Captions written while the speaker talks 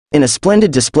In a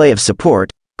splendid display of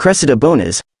support, Cressida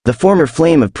Bonas, the former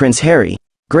flame of Prince Harry,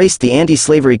 graced the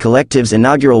anti-slavery collective's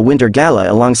inaugural Winter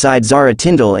Gala alongside Zara,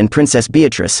 Tindall and Princess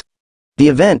Beatrice. The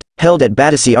event, held at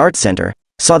Battersea Arts Centre,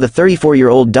 saw the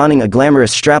 34-year-old donning a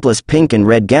glamorous strapless pink and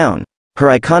red gown, her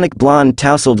iconic blonde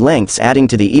tousled lengths adding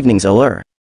to the evening's allure.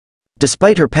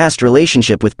 Despite her past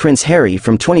relationship with Prince Harry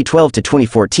from 2012 to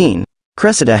 2014,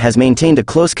 Cressida has maintained a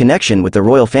close connection with the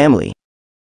royal family.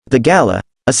 The gala,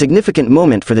 a significant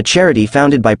moment for the charity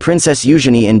founded by Princess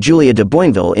Eugenie and Julia de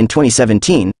Boinville in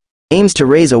 2017, aims to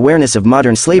raise awareness of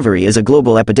modern slavery as a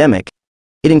global epidemic.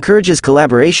 It encourages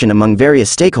collaboration among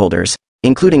various stakeholders,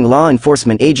 including law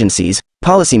enforcement agencies,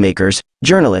 policymakers,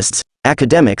 journalists,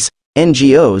 academics,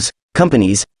 NGOs,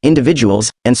 companies,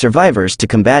 individuals, and survivors to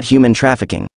combat human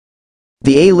trafficking.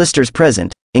 The A-listers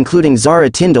present, including Zara,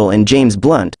 Tindall and James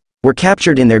Blunt, were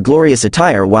captured in their glorious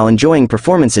attire while enjoying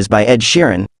performances by Ed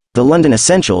Sheeran, the London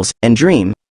Essentials, and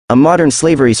Dream, a modern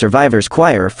slavery survivors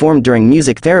choir formed during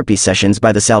music therapy sessions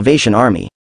by the Salvation Army.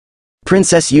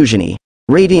 Princess Eugenie,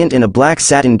 radiant in a black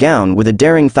satin gown with a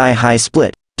daring thigh-high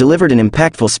split, delivered an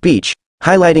impactful speech,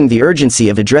 highlighting the urgency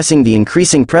of addressing the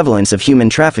increasing prevalence of human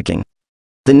trafficking.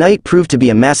 The night proved to be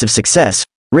a massive success,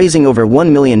 raising over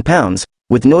 £1 million,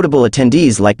 with notable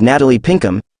attendees like Natalie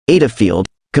Pinkham, Ada Field,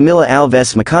 Camilla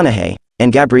Alves McConaughey,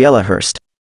 and Gabriella Hurst.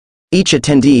 Each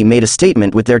attendee made a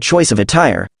statement with their choice of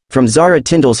attire, from Zara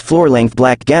Tindall's floor-length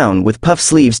black gown with puff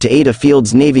sleeves to Ada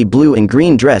Field's navy blue and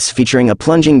green dress featuring a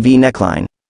plunging V neckline.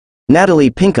 Natalie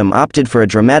Pinkham opted for a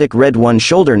dramatic red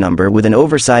one-shoulder number with an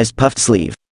oversized puffed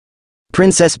sleeve.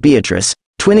 Princess Beatrice,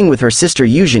 twinning with her sister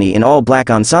Eugenie in all-black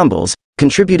ensembles,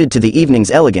 contributed to the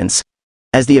evening's elegance.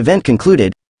 As the event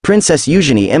concluded, Princess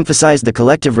Eugenie emphasized the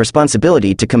collective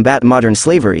responsibility to combat modern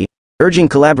slavery, urging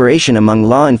collaboration among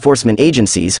law enforcement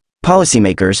agencies,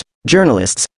 policymakers,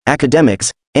 journalists,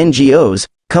 academics, NGOs,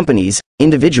 companies,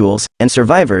 individuals, and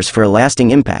survivors for a lasting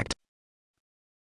impact.